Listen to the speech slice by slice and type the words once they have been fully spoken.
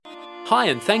Hi,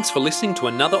 and thanks for listening to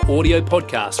another audio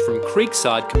podcast from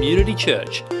Creekside Community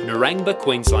Church, Narangba,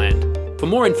 Queensland. For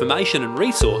more information and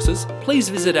resources, please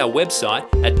visit our website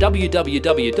at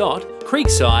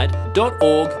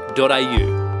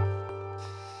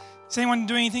www.creekside.org.au. Is anyone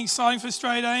doing anything exciting for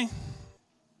Australia Day?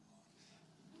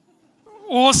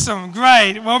 Awesome,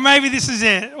 great. Well, maybe this is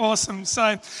it. Awesome.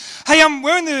 So, hey,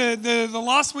 we're in the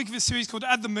last week of a series called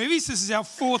At the Movies. This is our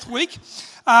fourth week.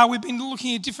 We've been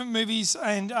looking at different movies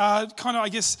and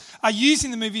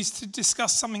using the movies to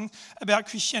discuss something about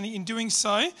Christianity in doing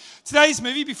so. Today's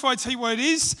movie, before I tell you what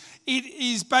it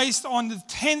is based on the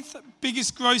 10th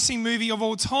biggest grossing movie of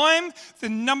all time, the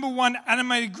number one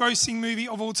animated grossing movie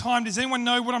of all time. Does anyone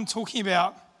know what I'm talking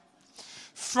about?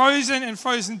 Frozen, and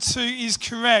Frozen 2 is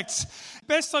correct.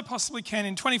 Best I possibly can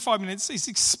in 25 minutes is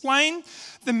explain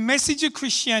the message of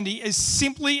Christianity as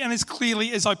simply and as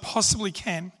clearly as I possibly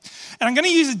can. And I'm going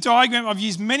to use a diagram I've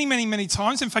used many, many, many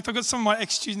tomes. In fact, I've got some of my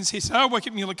ex-students here today. I work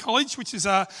at Mueller College, which is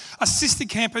a sister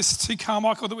campus to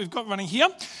Carmichael that we've got running here.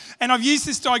 And I've used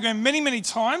this diagram many, many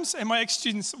times, and my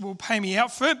ex-students will pay me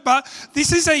out for it. But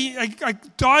this is a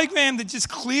diagram that just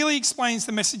clearly explains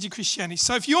the message of Christianity.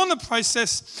 So if you're in the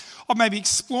process of maybe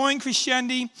exploring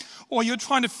Christianity, or you're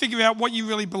trying to figure out what you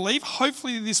really believe,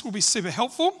 hopefully this will be super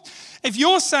helpful. If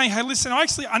you're saying, hey, listen, I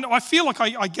feel like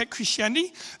I get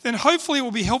Christianity, then hopefully it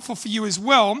will be helpful for you as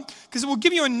well, because it will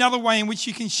give you another way in which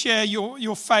you can share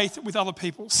your faith with other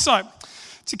people. So,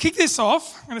 to kick this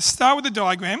off, I'm going to start with a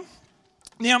diagram.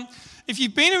 Now, if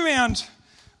you've been around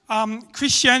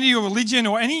Christianity or religion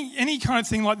or any kind of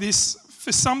thing like this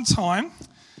for some time,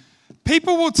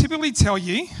 people will typically tell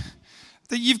you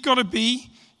that you've got to be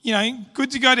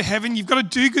good to go to heaven. You've got to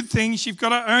do good things. You've got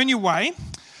to earn your way.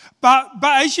 But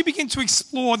as you begin to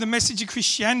explore the message of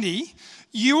Christianity,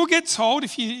 you will get told,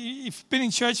 if you've been in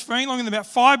church for any longer than about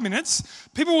 5 minutes,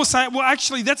 people will say, well,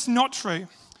 actually, that's not true.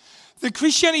 The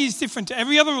Christianity is different to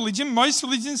every other religion. Most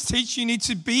religions teach you need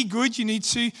to be good, you need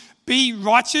to be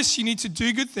righteous, you need to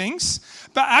do good things.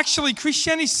 But actually,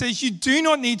 Christianity says you do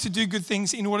not need to do good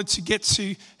things in order to get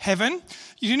to heaven.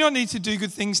 You do not need to do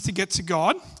good things to get to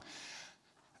God.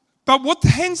 But what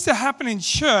tends to happen in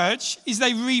church is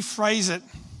they rephrase it.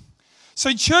 So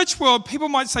in church world, people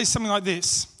might say something like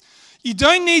this: you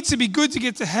don't need to be good to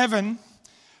get to heaven,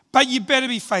 but you better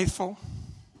be faithful.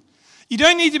 You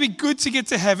don't need to be good to get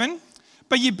to heaven,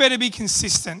 but you better be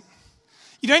consistent.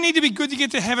 You don't need to be good to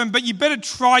get to heaven, but you better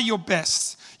try your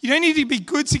best. You don't need to be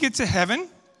good to get to heaven,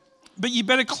 but you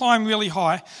better climb really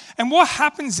high. And what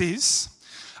happens is,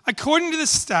 according to the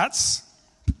stats,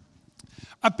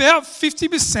 about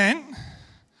 50%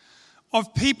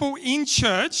 of people in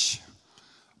church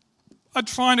are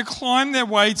trying to climb their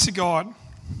way to God.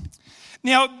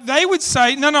 Now, they would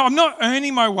say, no, I'm not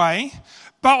earning my way,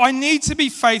 but I need to be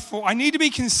faithful. I need to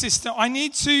be consistent. I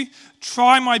need to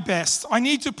try my best. I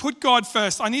need to put God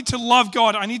first. I need to love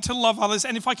God. I need to love others.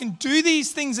 And if I can do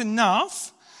these things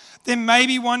enough, then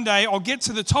maybe one day I'll get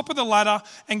to the top of the ladder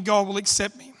and God will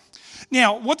accept me.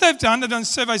 Now, what they've done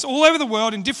surveys all over the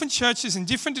world in different churches, in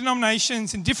different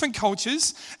denominations, in different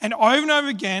cultures, and over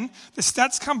again, the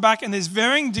stats come back, and there's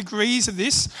varying degrees of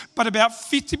this, but about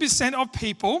 50% of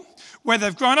people, whether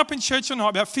they've grown up in church or not,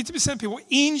 about 50% of people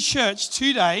in church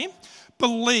today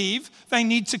believe they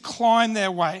need to climb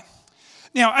their way.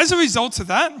 Now, as a result of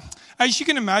that, as you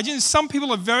can imagine, some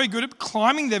people are very good at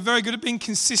climbing, they're very good at being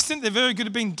consistent, they're very good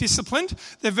at being disciplined,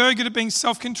 they're very good at being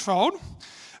self-controlled,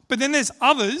 but then there's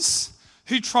others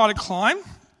who try to climb,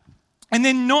 and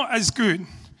they're not as good.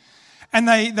 And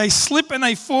they slip and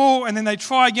they fall, and then they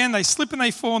try again, they slip and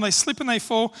they fall, and they slip and they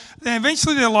fall. Then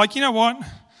eventually they're like, you know what?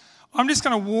 I'm just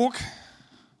going to walk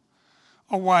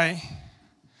away.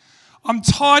 I'm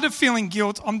tired of feeling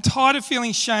guilt. I'm tired of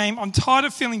feeling shame. I'm tired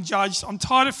of feeling judged. I'm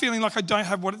tired of feeling like I don't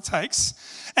have what it takes.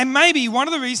 And maybe one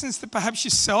of the reasons that perhaps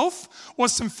yourself or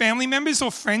some family members or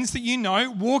friends that you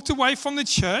know walked away from the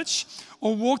church,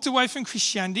 or walked away from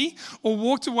Christianity, or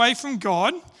walked away from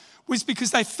God, was because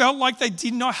they felt like they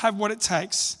did not have what it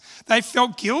takes. They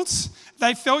felt guilt,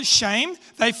 they felt shame,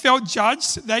 they felt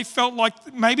judged, they felt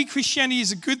like maybe Christianity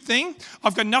is a good thing.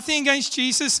 I've got nothing against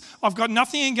Jesus, I've got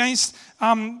nothing against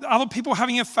other people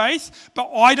having a faith, but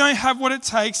I don't have what it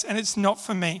takes and it's not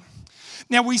for me.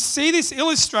 Now we see this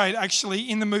illustrated actually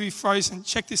in the movie Frozen.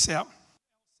 Check this out.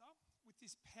 With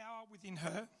this power within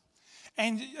her.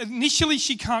 And initially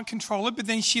she can't control it, but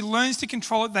then she learns to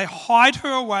control it. They hide her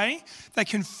away. They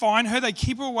confine her. They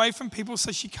keep her away from people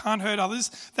so she can't hurt others.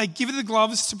 They give her the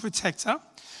gloves to protect her.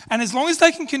 And as long as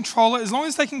they can control her, as long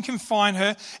as they can confine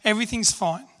her, everything's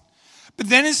fine. But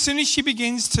then as soon as she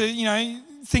begins to,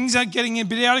 things are getting a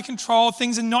bit out of control,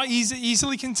 things are not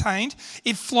easily contained,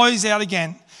 it flows out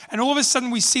again. And all of a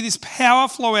sudden we see this power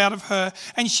flow out of her,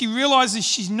 and she realizes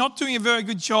she's not doing a very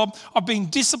good job of being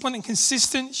disciplined and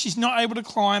consistent. She's not able to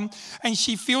climb, and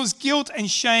she feels guilt and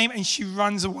shame, and she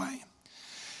runs away.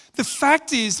 The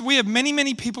fact is, we have many,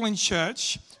 many people in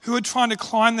church who are trying to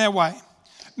climb their way.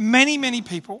 Many, many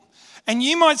people. And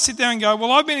you might sit there and go,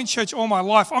 well, I've been in church all my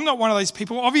life. I'm not one of those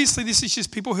people. Obviously, this is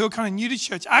just people who are kind of new to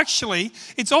church. Actually,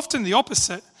 it's often the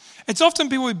opposite. It's often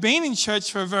people who've been in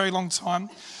church for a very long time.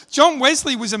 John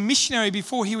Wesley was a missionary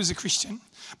before he was a Christian.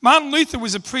 Martin Luther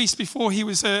was a priest before he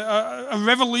was a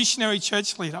revolutionary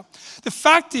church leader. The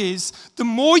fact is, the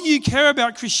more you care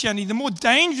about Christianity, the more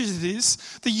dangerous it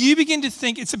is that you begin to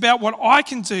think it's about what I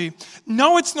can do.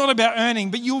 No, it's not about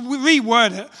earning, but you'll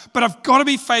reword it. But I've got to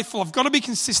be faithful. I've got to be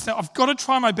consistent. I've got to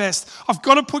try my best. I've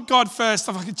got to put God first.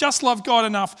 If I could just love God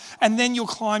enough, and then you'll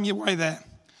climb your way there.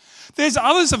 There's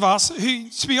others of us who,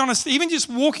 to be honest, even just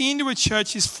walking into a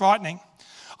church is frightening.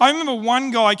 I remember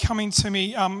one guy coming to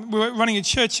me, we were running a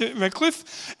church at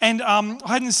Redcliffe, and I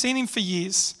hadn't seen him for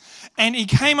years. And he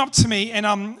came up to me,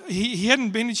 and he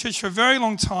hadn't been to church for a very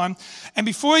long time. And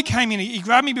before he came in, he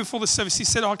grabbed me before the service. He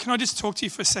said, can I just talk to you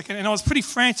for a second? And I was pretty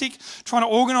frantic, trying to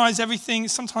organise everything,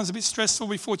 sometimes a bit stressful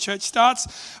before church starts.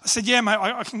 I said, yeah, mate,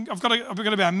 I've got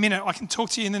about a minute. I can talk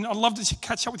to you, and then I'd love to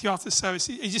catch up with you after the service.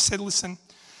 He just said, listen.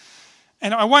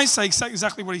 And I won't say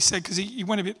exactly what he said, because he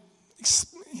went a bit,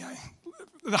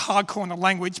 the hardcore in the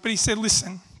language, but he said,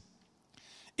 listen,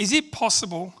 is it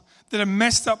possible that a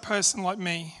messed up person like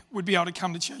me would be able to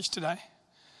come to church today?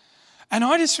 And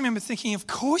I just remember thinking, of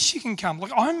course you can come.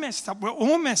 Like, I'm messed up. We're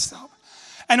all messed up.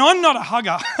 And I'm not a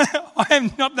hugger. I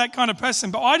am not that kind of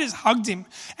person, but I just hugged him,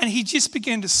 and he just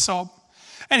began to sob.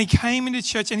 And he came into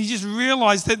church, and he just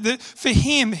realized that for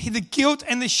him, the guilt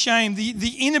and the shame,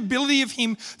 the inability of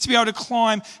him to be able to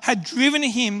climb had driven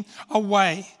him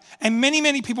away. And many,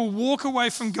 many people walk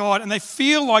away from God, and they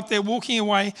feel like they're walking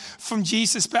away from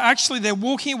Jesus, but actually they're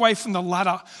walking away from the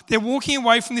ladder. They're walking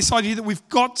away from this idea that we've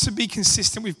got to be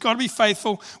consistent, we've got to be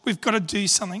faithful, we've got to do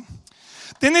something.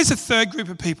 Then there's a third group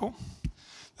of people.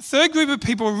 The third group of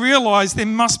people realize there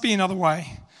must be another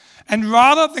way. And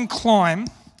rather than climb,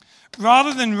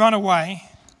 rather than run away,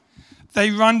 they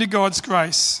run to God's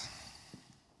grace.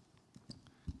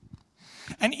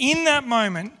 And in that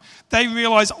moment, they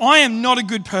realize, I am not a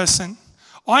good person.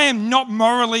 I am not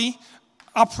morally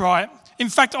upright. In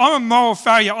fact, I'm a moral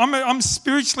failure. I'm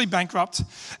spiritually bankrupt.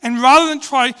 And rather than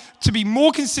try to be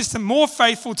more consistent, more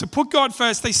faithful, to put God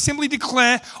first, they simply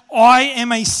declare, I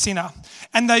am a sinner.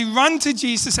 And they run to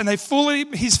Jesus, and they fall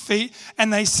at his feet,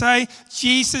 and they say,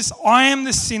 Jesus, I am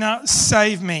the sinner,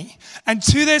 save me. And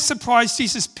to their surprise,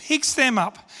 Jesus picks them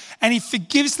up, and he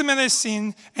forgives them of their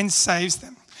sin and saves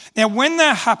them. Now, when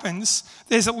that happens,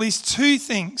 there's at least two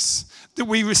things that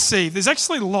we receive. There's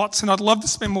actually lots, and I'd love to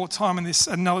spend more time on this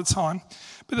at another time.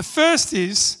 But the first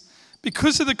is,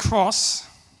 because of the cross,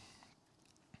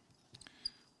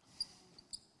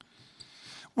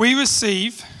 we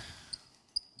receive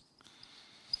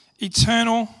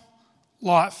eternal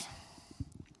life.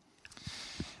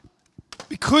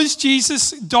 Because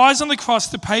Jesus dies on the cross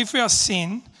to pay for our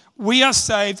sin, we are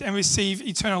saved and receive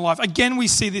eternal life. Again, we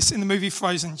see this in the movie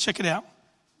Frozen. Check it out.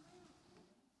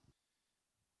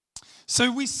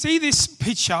 So we see this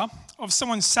picture of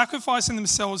someone sacrificing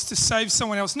themselves to save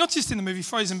someone else, not just in the movie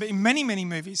Frozen, but in many, many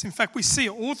movies. In fact, we see it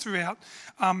all throughout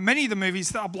many of the movies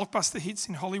that are blockbuster hits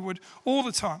in Hollywood all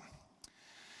the time.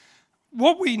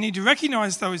 What we need to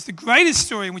recognize, though, is the greatest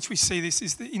story in which we see this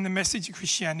is in the message of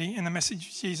Christianity and the message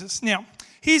of Jesus. Now,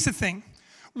 here's the thing.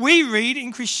 We read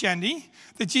in Christianity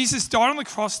that Jesus died on the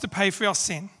cross to pay for our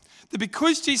sin. That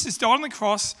because Jesus died on the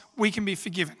cross, we can be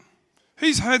forgiven.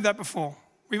 Who's heard that before?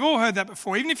 We've all heard that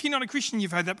before. Even if you're not a Christian,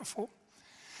 you've heard that before.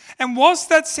 And whilst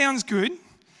that sounds good,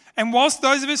 and whilst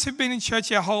those of us who've been in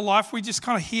church our whole life, we just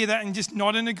kind of hear that and just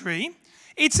nod and agree,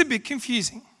 it's a bit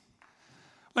confusing.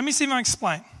 Let me see if I can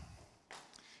explain.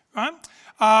 Right?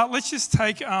 Let's just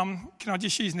take, can I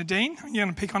just use Nadine? You're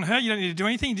going to pick on her. You don't need to do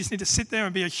anything. You just need to sit there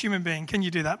and be a human being. Can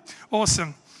you do that?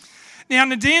 Awesome. Now,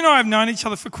 Nadine and I have known each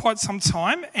other for quite some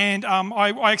time, and I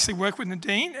actually work with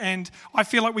Nadine, and I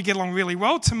feel like we get along really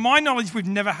well. To my knowledge, we've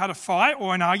never had a fight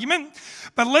or an argument.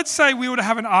 But let's say we were to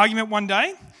have an argument one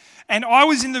day, and I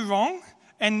was in the wrong,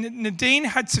 and Nadine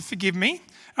had to forgive me.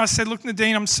 I said, look,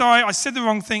 Nadine, I'm sorry. I said the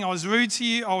wrong thing. I was rude to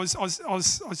you. I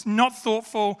was not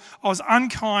thoughtful. I was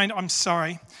unkind. I'm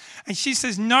sorry. And she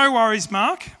says, no worries,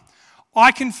 Mark.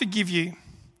 I can forgive you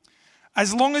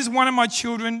as long as one of my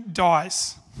children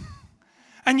dies.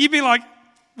 And you'd be like,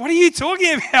 what are you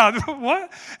talking about?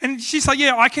 What? And she's like,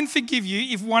 yeah, I can forgive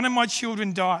you if one of my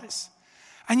children dies.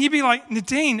 And you'd be like,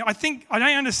 Nadine, I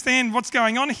don't understand what's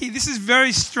going on here. This is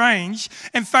very strange.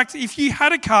 In fact, if you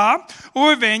had a car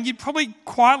or a van, you'd probably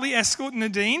quietly escort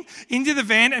Nadine into the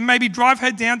van and maybe drive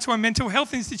her down to a mental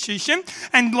health institution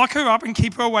and lock her up and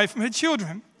keep her away from her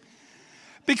children.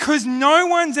 Because no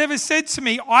one's ever said to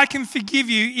me, I can forgive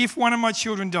you if one of my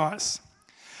children dies.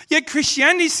 Yet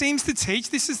Christianity seems to teach,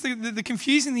 this is the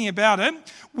confusing thing about it,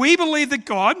 we believe that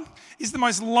God is the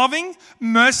most loving,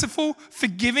 merciful,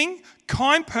 forgiving,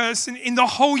 kind person in the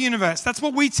whole universe. That's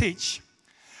what we teach.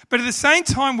 But at the same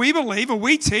time, we believe, or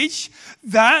we teach,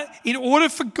 that in order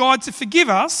for God to forgive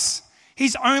us,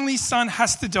 his only son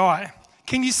has to die.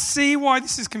 Can you see why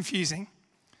this is confusing?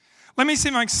 Let me see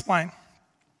if I can explain.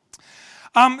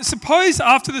 Suppose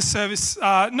after the service,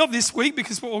 not this week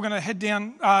because we're all going to head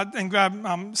down and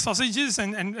grab sausages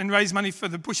and raise money for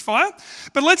the bushfire,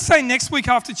 but let's say next week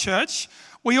after church,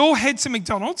 we all head to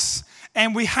McDonald's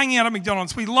and we hang out at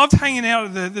McDonald's. We loved hanging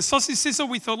out at the sausage sizzle.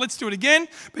 We thought, let's do it again,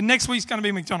 but next week's going to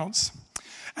be McDonald's.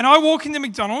 And I walk into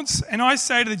McDonald's and I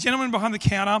say to the gentleman behind the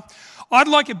counter, I'd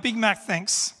like a Big Mac,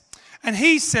 thanks. And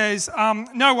he says,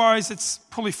 no worries, it's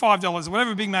probably $5 or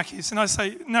whatever a Big Mac is. And I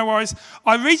say, no worries.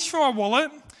 I reach for my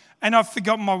wallet and I've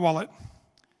forgotten my wallet.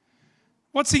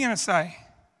 What's he going to say?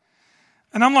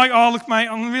 And I'm like, oh, look, mate,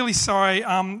 I'm really sorry.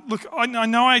 Look, I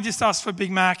know I just asked for a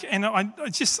Big Mac and I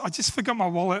just forgot my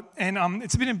wallet and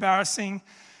it's a bit embarrassing.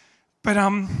 But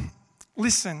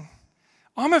listen,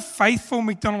 I'm a faithful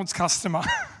McDonald's customer.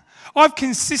 I've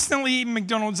consistently eaten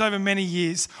McDonald's over many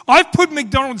years. I've put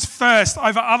McDonald's first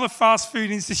over other fast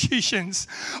food institutions.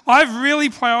 I've really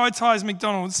prioritized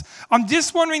McDonald's. I'm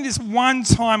just wondering this one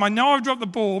time, I know I've dropped the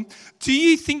ball, do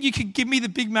you think you could give me the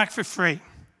Big Mac for free?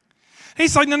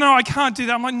 He's like, no, I can't do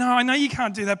that. I'm like, no, I know you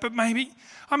can't do that, but maybe,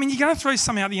 you're going to throw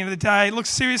something out at the end of the day. Look,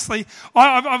 seriously,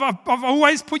 I've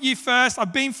always put you first.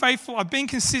 I've been faithful. I've been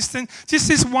consistent. Just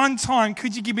this one time,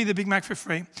 could you give me the Big Mac for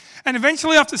free? And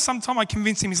eventually, after some time, I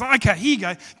convinced him. He's like, okay, here you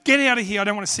go. Get out of here. I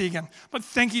don't want to see you again. But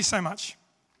thank you so much.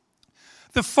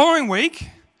 The following week,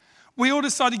 we all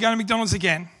decided to go to McDonald's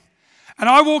again. And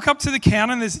I walk up to the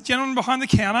counter, and there's a gentleman behind the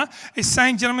counter. It's the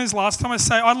same gentleman as last time. I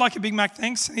say, I'd like a Big Mac,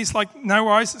 thanks. And he's like, no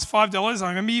worries, it's $5. I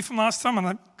remember you from last time. I'm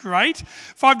like, great.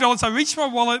 $5. I reached my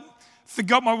wallet,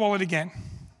 forgot my wallet again.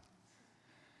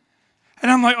 And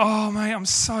I'm like, oh, mate, I'm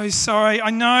so sorry. I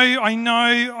know.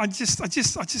 I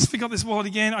just forgot this wallet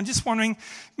again. I'm just wondering,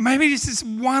 maybe this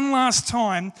one last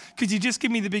time, could you just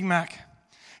give me the Big Mac?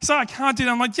 So I can't do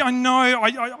that. I'm like, yeah, I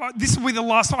know. This will be the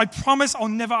last time. I promise I'll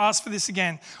never ask for this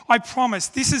again. I promise.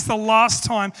 This is the last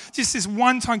time. Just this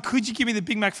one time. Could you give me the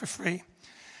Big Mac for free? And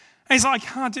he's like, I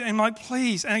can't do it. And I'm like,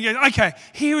 please. And I go, okay,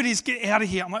 here it is. Get out of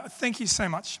here. I'm like, thank you so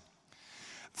much.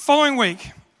 Following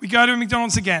week, we go to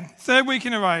McDonald's again. Third week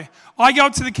in a row. I go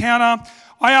up to the counter.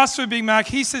 I ask for a Big Mac.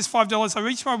 He says $5. I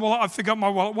reach my wallet. I forgot my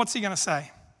wallet. What's he going to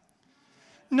say?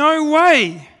 No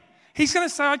way. He's going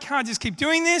to say, I can't just keep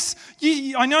doing this.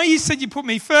 I know you said you put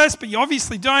me first, but you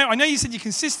obviously don't. I know you said you're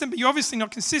consistent, but you're obviously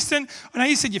not consistent. I know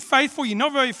you said you're faithful. You're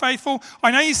not very faithful.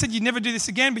 I know you said you'd never do this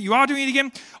again, but you are doing it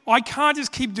again. I can't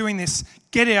just keep doing this.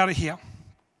 Get out of here.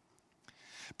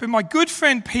 But my good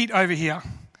friend Pete over here,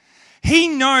 he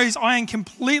knows I am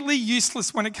completely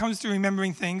useless when it comes to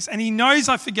remembering things, and he knows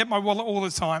I forget my wallet all the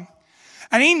time.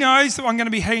 And he knows that I'm going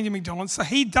to be heading to McDonald's, so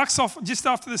he ducks off just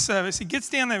after the service. He gets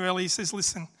down there early. He says,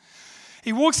 listen.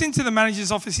 He walks into the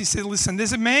manager's office. He said, listen,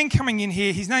 there's a man coming in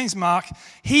here. His name's Mark.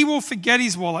 He will forget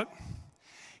his wallet.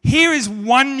 Here is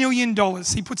 $1 million.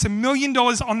 He puts $1 million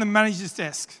on the manager's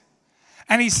desk.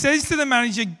 And he says to the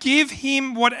manager, give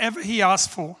him whatever he asked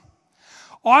for.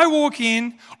 I walk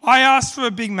in. I ask for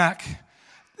a Big Mac.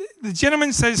 The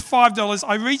gentleman says $5.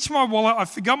 I reach my wallet. I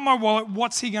forgot my wallet.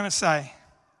 What's he going to say?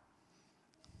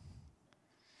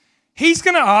 He's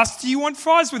going to ask, do you want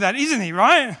fries with that? Isn't he,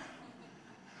 right?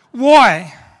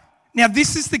 Why? Now,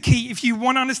 this is the key. If you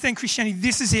want to understand Christianity,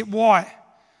 this is it. Why?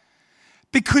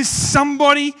 Because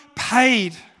somebody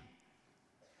paid.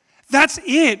 That's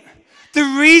it. The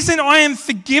reason I am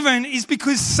forgiven is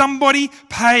because somebody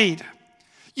paid.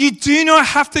 You do not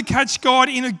have to catch God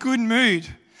in a good mood.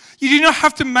 You do not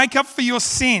have to make up for your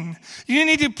sin. You don't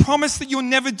need to promise that you'll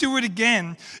never do it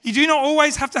again. You do not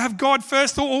always have to have God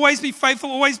first or always be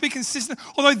faithful, always be consistent,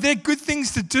 although they're good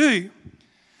things to do.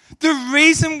 The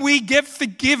reason we get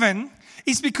forgiven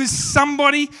is because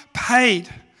somebody paid.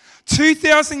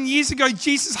 2,000 years ago,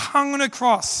 Jesus hung on a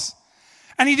cross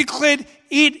and he declared,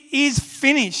 it is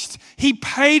finished. He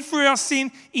paid for our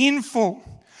sin in full.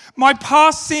 My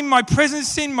past sin, my present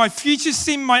sin, my future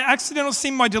sin, my accidental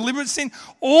sin, my deliberate sin,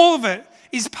 all of it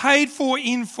is paid for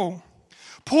in full.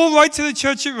 Paul wrote to the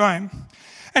church at Rome,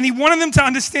 and he wanted them to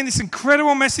understand this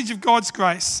incredible message of God's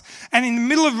grace. And in the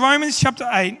middle of Romans chapter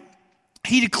 8,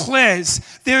 he declares,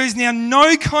 there is now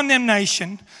no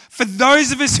condemnation for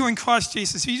those of us who are in Christ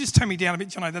Jesus. If you just turn me down a bit,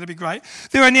 Jono, that'd be great.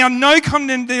 There is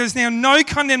now no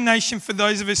condemnation for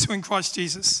those of us who are in Christ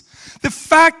Jesus. The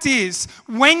fact is,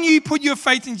 when you put your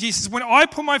faith in Jesus, when I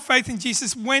put my faith in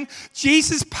Jesus, when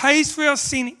Jesus pays for our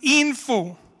sin in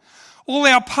full, all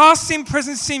our past sin,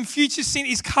 present sin, future sin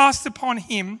is cast upon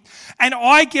him, and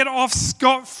I get off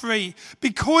scot-free.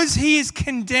 Because he is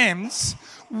condemned,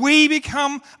 we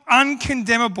become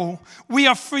uncondemnable. We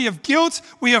are free of guilt,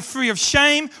 we are free of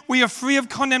shame, we are free of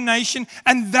condemnation,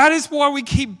 and that is why we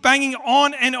keep banging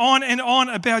on and on and on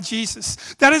about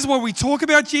Jesus. That is why we talk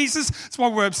about Jesus. That's why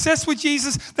we're obsessed with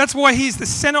Jesus. That's why he is the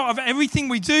center of everything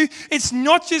we do. It's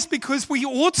not just because we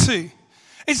ought to.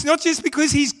 It's not just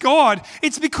because he's God.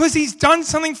 It's because he's done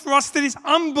something for us that is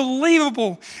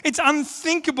unbelievable. It's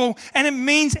unthinkable, and it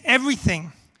means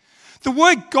everything. The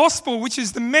word gospel, which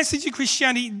is the message of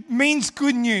Christianity, means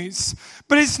good news.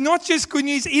 But it's not just good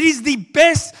news. It is the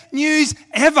best news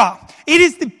ever. It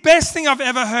is the best thing I've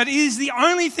ever heard. It is the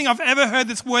only thing I've ever heard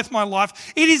that's worth my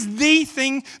life. It is the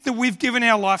thing that we've given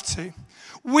our life to.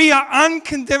 We are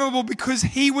uncondemnable because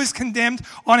he was condemned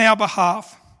on our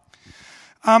behalf.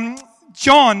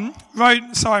 John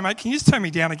wrote, sorry mate, can you just turn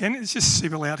me down again? It's just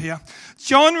super loud here.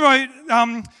 John wrote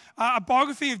a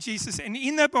biography of Jesus, and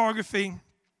in that biography,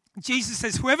 Jesus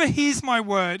says, whoever hears my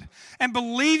word and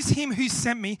believes him who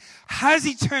sent me has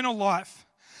eternal life.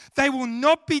 They will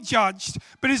not be judged,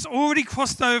 but has already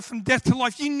crossed over from death to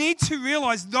life. You need to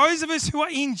realize those of us who are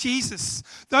in Jesus,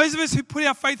 those of us who put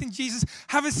our faith in Jesus,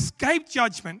 have escaped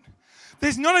judgment.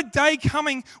 There's not a day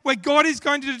coming where God is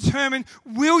going to determine,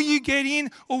 will you get in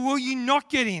or will you not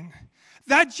get in?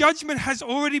 That judgment has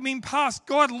already been passed.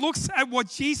 God looks at what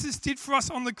Jesus did for us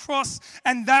on the cross,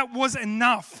 and that was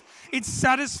enough. It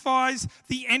satisfies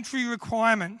the entry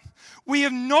requirement. We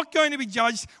are not going to be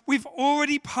judged. We've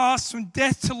already passed from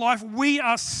death to life. We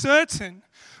are certain.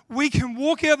 We can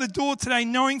walk out the door today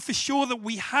knowing for sure that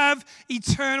we have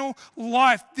eternal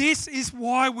life. This is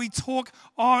why we talk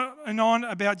on and on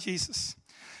about Jesus.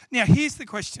 Now, here's the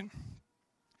question.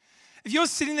 If you're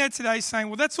sitting there today saying,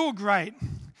 well, that's all great,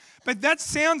 but that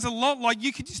sounds a lot like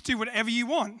you could just do whatever you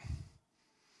want.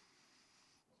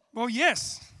 Well,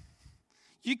 yes,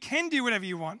 you can do whatever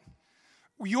you want.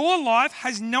 Your life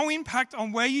has no impact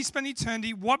on where you spend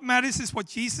eternity. What matters is what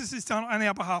Jesus has done on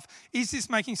our behalf. Is this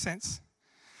making sense?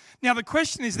 Now, the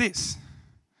question is this.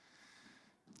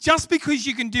 Just because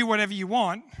you can do whatever you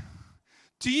want,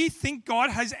 do you think God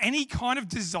has any kind of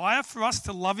desire for us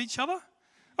to love each other?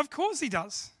 Of course he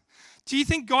does. Do you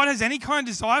think God has any kind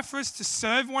of desire for us to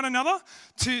serve one another,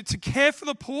 to care for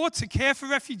the poor, to care for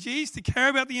refugees, to care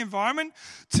about the environment,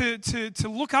 to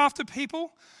look after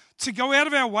people, to go out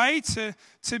of our way to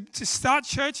start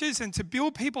churches and to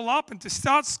build people up and to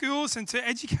start schools and to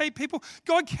educate people?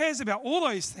 God cares about all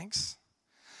those things.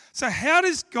 So how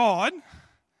does God,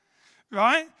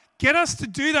 right, get us to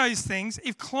do those things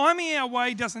if climbing our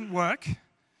way doesn't work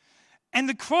and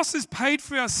the cross has paid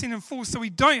for our sin in full so we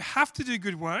don't have to do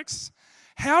good works?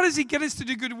 How does he get us to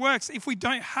do good works if we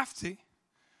don't have to?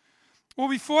 Well,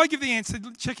 before I give the answer,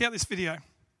 check out this video.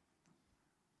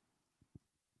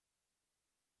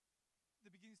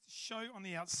 That begins to show on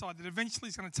the outside that eventually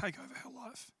is going to take over her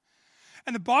life.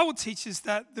 And the Bible teaches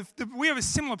that we have a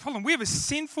similar problem. We have a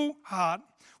sinful heart.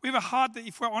 We have a heart that,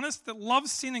 if we're honest, that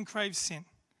loves sin and craves sin.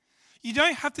 You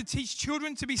don't have to teach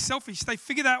children to be selfish. They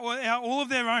figure that out all of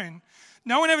their own.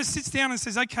 No one ever sits down and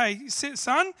says, okay,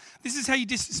 son, this is how you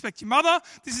disrespect your mother.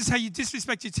 This is how you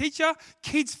disrespect your teacher.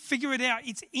 Kids figure it out.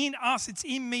 It's in us. It's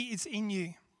in me. It's in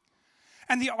you.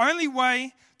 And the only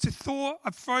way to thaw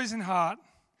a frozen heart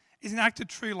is an act of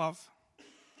true love.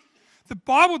 The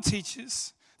Bible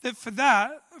teaches that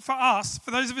for us,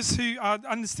 for those of us who are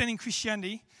understanding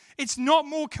Christianity, it's not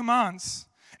more commands.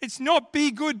 It's not be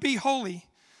good, be holy.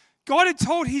 God had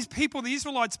told his people, the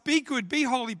Israelites, be good, be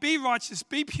holy, be righteous,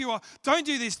 be pure. Don't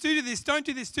do this, do this, don't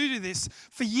do this, do this,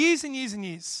 for years and years and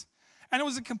years. And it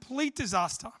was a complete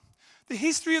disaster. The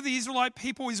history of the Israelite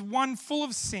people is one full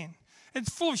of sin. It's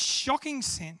full of shocking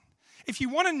sin. If you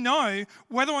want to know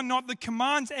whether or not the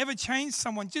commands ever change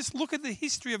someone, just look at the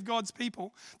history of God's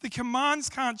people. The commands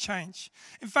can't change.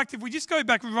 In fact, if we just go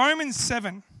back, Romans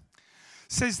 7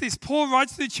 says this. Paul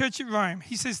writes to the church at Rome.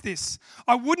 He says this,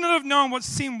 I would not have known what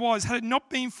sin was had it not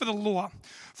been for the law.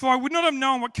 For I would not have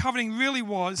known what coveting really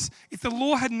was if the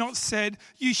law had not said,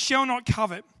 you shall not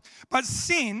covet. But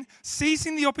sin,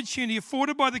 seizing the opportunity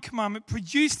afforded by the commandment,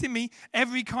 produced in me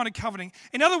every kind of coveting.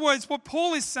 In other words, what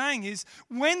Paul is saying is,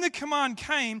 when the command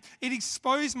came, it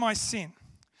exposed my sin.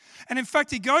 And in fact,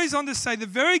 he goes on to say, the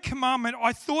very commandment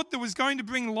I thought that was going to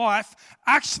bring life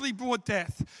actually brought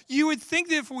death. You would think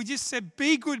that if we just said,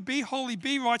 be good, be holy,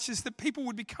 be righteous, that people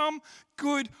would become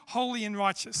good, holy, and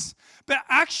righteous. But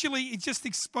actually, it just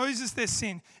exposes their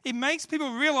sin. It makes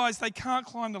people realize they can't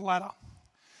climb the ladder.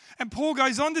 And Paul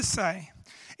goes on to say,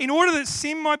 in order that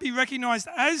sin might be recognized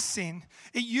as sin,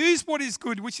 it used what is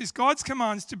good, which is God's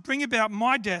commands, to bring about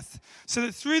my death, so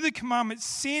that through the commandment,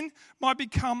 sin might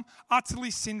become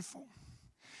utterly sinful.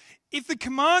 If the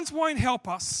commands won't help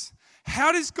us,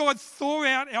 how does God thaw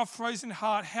out our frozen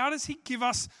heart? How does he give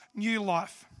us new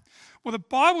life? Well, the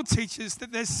Bible teaches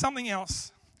that there's something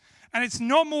else. And it's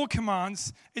not more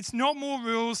commands, it's not more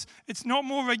rules, it's not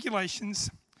more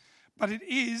regulations, but it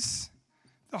is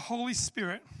the Holy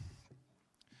Spirit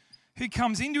who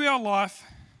comes into our life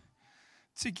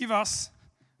to give us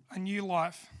a new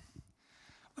life.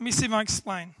 Let me see if I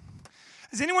explain.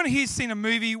 Has anyone here seen a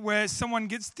movie where someone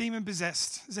gets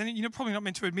demon-possessed? You're probably not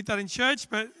meant to admit that in church,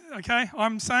 but okay,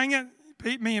 I'm saying it.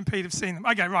 Me and Pete have seen them.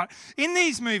 Okay, right. In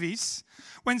these movies,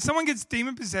 when someone gets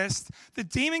demon-possessed, the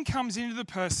demon comes into the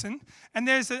person, and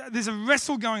there's a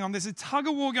wrestle going on. There's a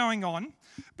tug-of-war going on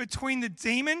between the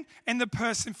demon and the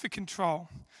person for control.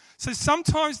 So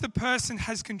sometimes the person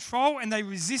has control and they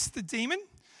resist the demon,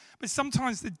 but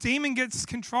sometimes the demon gets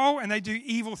control and they do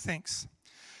evil things.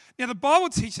 Now, the Bible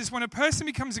teaches when a person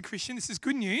becomes a Christian, this is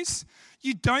good news,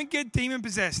 you don't get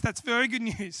demon-possessed. That's very good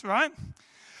news, right?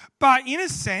 But in a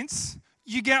sense,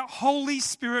 you get Holy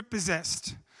Spirit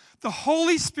possessed. The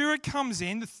Holy Spirit comes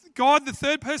in, God, the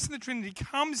third person of the Trinity,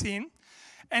 comes in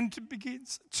and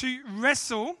begins to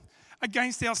wrestle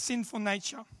against our sinful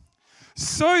nature.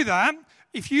 So that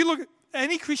if you look at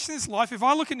any Christian's life, if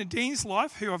I look at Nadine's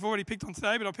life, who I've already picked on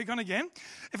today, but I'll pick on again.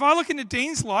 If I look at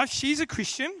Nadine's life, she's a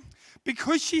Christian.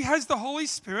 Because she has the Holy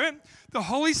Spirit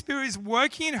is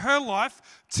working in her life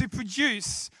to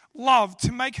produce love,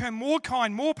 to make her more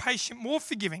kind, more patient, more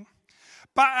forgiving.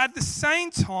 But at the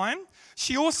same time,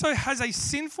 she also has a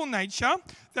sinful nature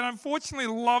that unfortunately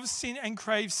loves sin and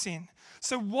craves sin.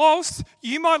 So whilst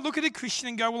you might look at a Christian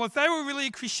and go, well, if they were really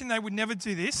a Christian, they would never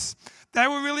do this. They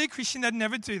were really a Christian, they'd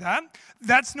never do that.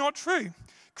 That's not true.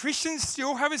 Christians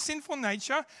still have a sinful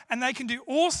nature and they can do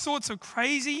all sorts of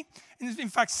crazy, and in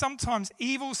fact, sometimes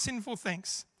evil, sinful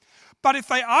things. But if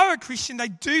they are a Christian, they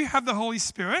do have the Holy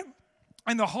Spirit,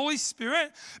 and the Holy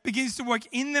Spirit begins to work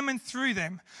in them and through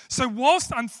them. So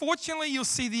whilst unfortunately you'll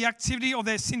see the activity of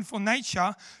their sinful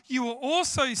nature, you will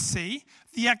also see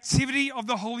the activity of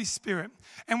the Holy Spirit.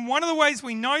 And one of the ways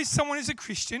we know someone is a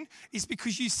Christian is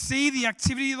because you see the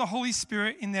activity of the Holy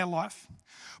Spirit in their life.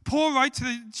 Paul wrote to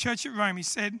the church at Rome, he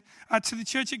said, to the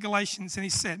church at Galatians, and he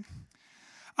said,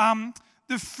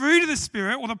 the fruit of the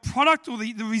Spirit, or the product, or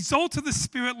the result of the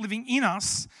Spirit living in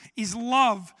us is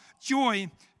love,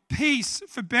 joy, peace,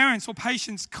 forbearance or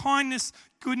patience, kindness,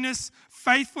 goodness,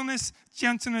 faithfulness,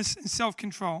 gentleness, and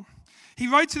self-control. He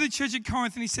wrote to the church at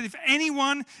Corinth and he said, if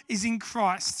anyone is in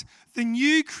Christ, the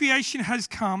new creation has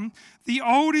come, the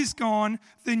old is gone,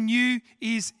 the new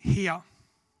is here.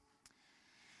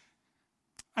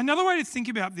 Another way to think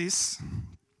about this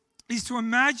is to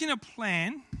imagine a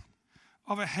plan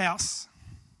of a house.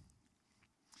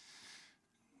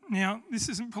 Now, this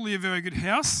isn't probably a very good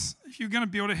house. If you're going to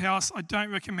build a house, I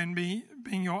don't recommend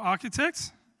being your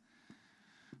architect.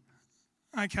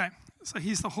 Okay, so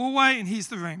here's the hallway and here's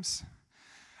the rooms.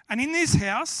 And in this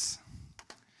house,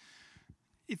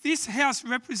 if this house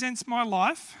represents my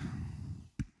life,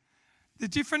 the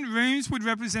different rooms would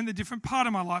represent the different part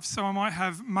of my life. So I might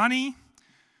have money,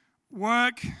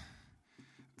 work,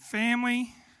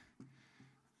 family,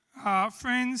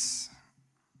 friends,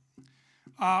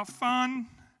 fun,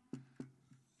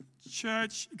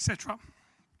 church, etc.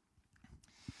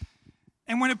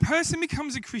 And when a person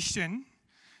becomes a Christian,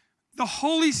 the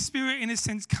Holy Spirit, in a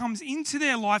sense, comes into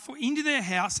their life or into their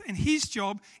house, and his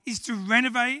job is to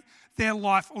renovate their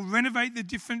life or renovate the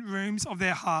different rooms of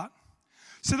their heart.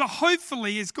 So that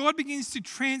hopefully, as God begins to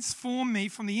transform me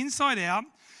from the inside out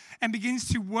and begins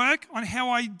to work on how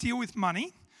I deal with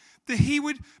money, that he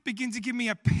would begin to give me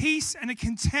a peace and a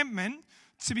contentment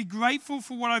to be grateful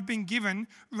for what I've been given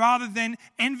rather than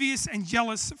envious and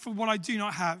jealous for what I do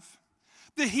not have.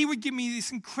 that he would give me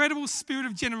this incredible spirit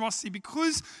of generosity.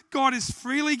 Because God is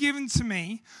freely given to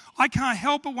me, I can't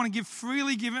help but want to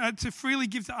freely give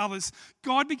to others.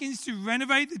 God begins to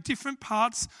renovate the different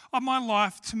parts of my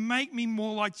life to make me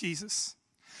more like Jesus.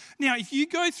 Now, if you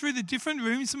go through the different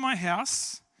rooms in my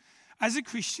house as a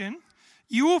Christian,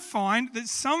 you will find that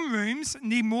some rooms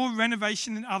need more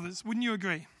renovation than others. Wouldn't you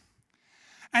agree?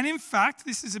 And in fact,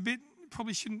 this is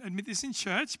probably shouldn't admit this in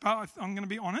church, but I'm going to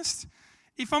be honest.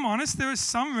 If I'm honest, there are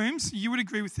some rooms, you would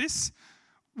agree with this,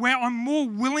 where I'm more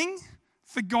willing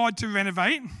for God to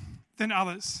renovate than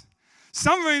others.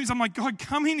 Some rooms, I'm like, God,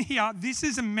 come in here. This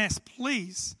is a mess,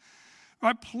 please.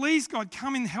 Right? Please, God,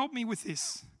 come in and help me with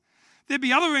this. There'd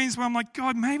be other rooms where I'm like,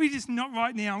 God, maybe just not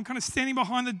right now. I'm kind of standing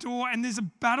behind the door and there's a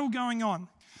battle going on.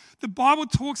 The Bible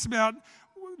talks about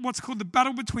what's called the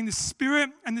battle between the spirit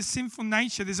and the sinful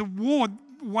nature. There's a war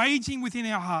waging within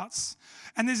our hearts.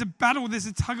 And there's a battle, there's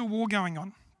a tug of war going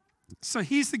on. So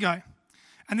here's the go.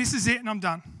 And this is it, and I'm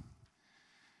done.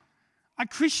 A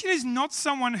Christian is not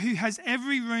someone who has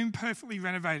every room perfectly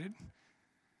renovated.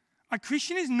 A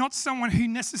Christian is not someone who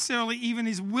necessarily even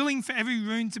is willing for every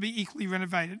room to be equally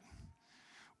renovated.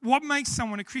 What makes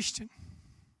someone a Christian?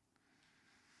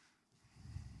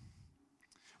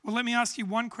 Well, let me ask you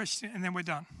one question and then we're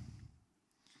done.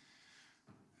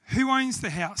 Who owns the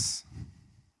house?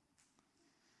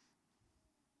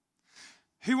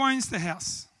 Who owns the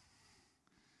house?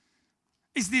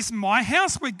 Is this my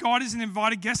house where God is an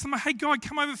invited guest? I'm like, hey, God,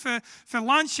 come over for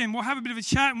lunch and we'll have a bit of a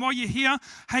chat. And while you're here,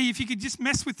 hey, if you could just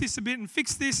mess with this a bit and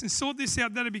fix this and sort this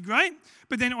out, that'd be great.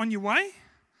 But then on your way?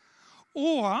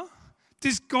 Or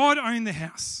does God own the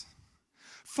house?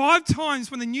 5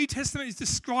 times when the New Testament is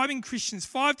describing Christians,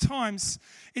 5 times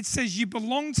it says you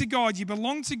belong to God, you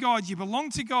belong to God, you belong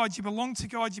to God, you belong to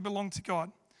God, you belong to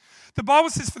God. The Bible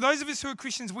says for those of us who are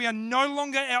Christians, we are no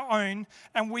longer our own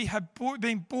and we have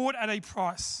been bought at a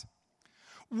price.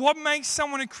 What makes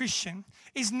someone a Christian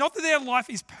is not that their life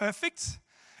is perfect,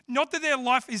 not that their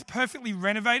life is perfectly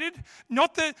renovated,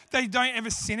 not that they don't ever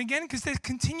sin again, because they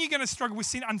continue going to struggle with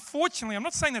sin. Unfortunately, I'm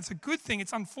not saying that's a good thing,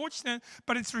 it's unfortunate,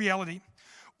 but it's reality.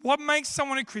 What makes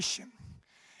someone a Christian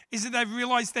is that they've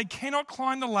realized they cannot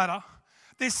climb the ladder.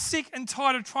 They're sick and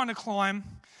tired of trying to climb.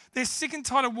 They're sick and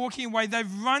tired of walking away.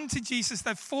 They've run to Jesus.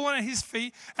 They've fallen at his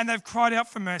feet and they've cried out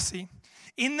for mercy.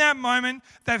 In that moment,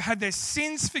 they've had their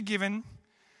sins forgiven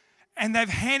and they've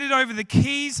handed over the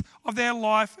keys of their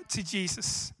life to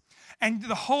Jesus. And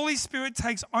the Holy Spirit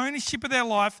takes ownership of their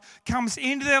life, comes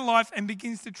into their life and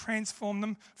begins to transform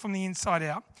them from the inside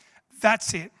out.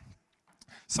 That's it.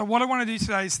 So what I want to do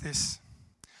today is this.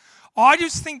 I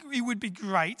just think it would be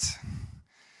great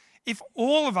if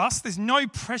all of us, there's no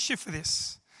pressure for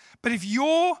this, but if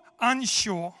you're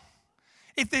unsure,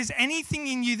 if there's anything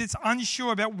in you that's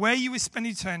unsure about where you will spend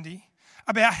eternity,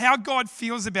 about how God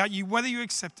feels about you, whether you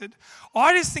accept it,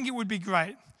 I just think it would be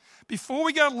great, before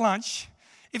we go to lunch,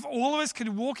 if all of us could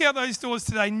walk out those doors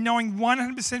today knowing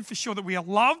 100% for sure that we are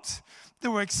loved,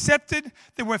 that we're accepted,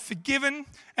 that we're forgiven,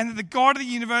 and that the God of the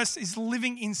universe is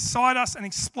living inside us and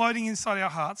exploding inside our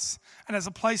hearts and has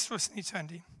a place for us in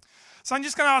eternity. So I'm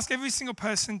just going to ask every single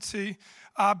person to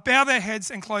bow their heads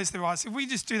and close their eyes. If we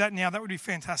just do that now, that would be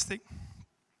fantastic.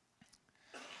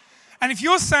 And if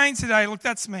you're saying today, look,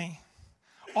 that's me.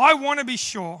 I want to be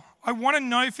sure. I want to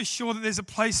know for sure that there's a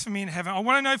place for me in heaven. I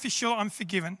want to know for sure I'm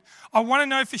forgiven. I want to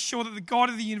know for sure that the God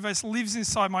of the universe lives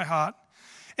inside my heart.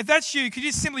 If that's you, could you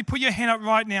just simply put your hand up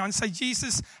right now and say,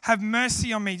 Jesus, have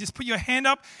mercy on me. Just put your hand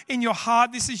up in your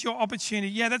heart. This is your opportunity.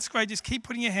 Yeah, that's great. Just keep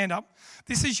putting your hand up.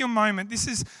 This is your moment. This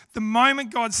is the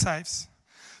moment God saves.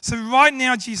 So right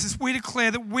now, Jesus, we declare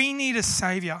that we need a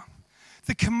Savior.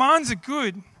 The commands are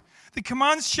good. The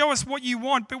commands show us what you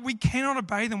want, but we cannot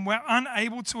obey them. We're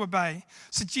unable to obey.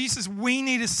 So Jesus, we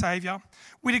need a Savior.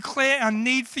 We declare our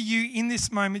need for you in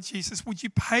this moment, Jesus. Would you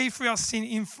pay for our sin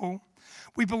in full?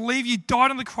 We believe you died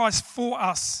on the cross for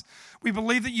us. We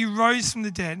believe that you rose from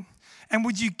the dead. And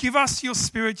would you give us your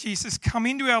Spirit, Jesus, come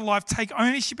into our life, take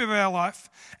ownership of our life,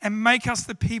 and make us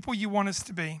the people you want us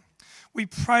to be. We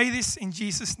pray this in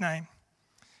Jesus' name.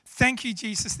 Thank you,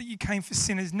 Jesus, that you came for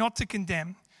sinners, not to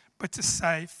condemn, but to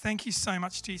save. Thank you so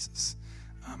much, Jesus.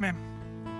 Amen.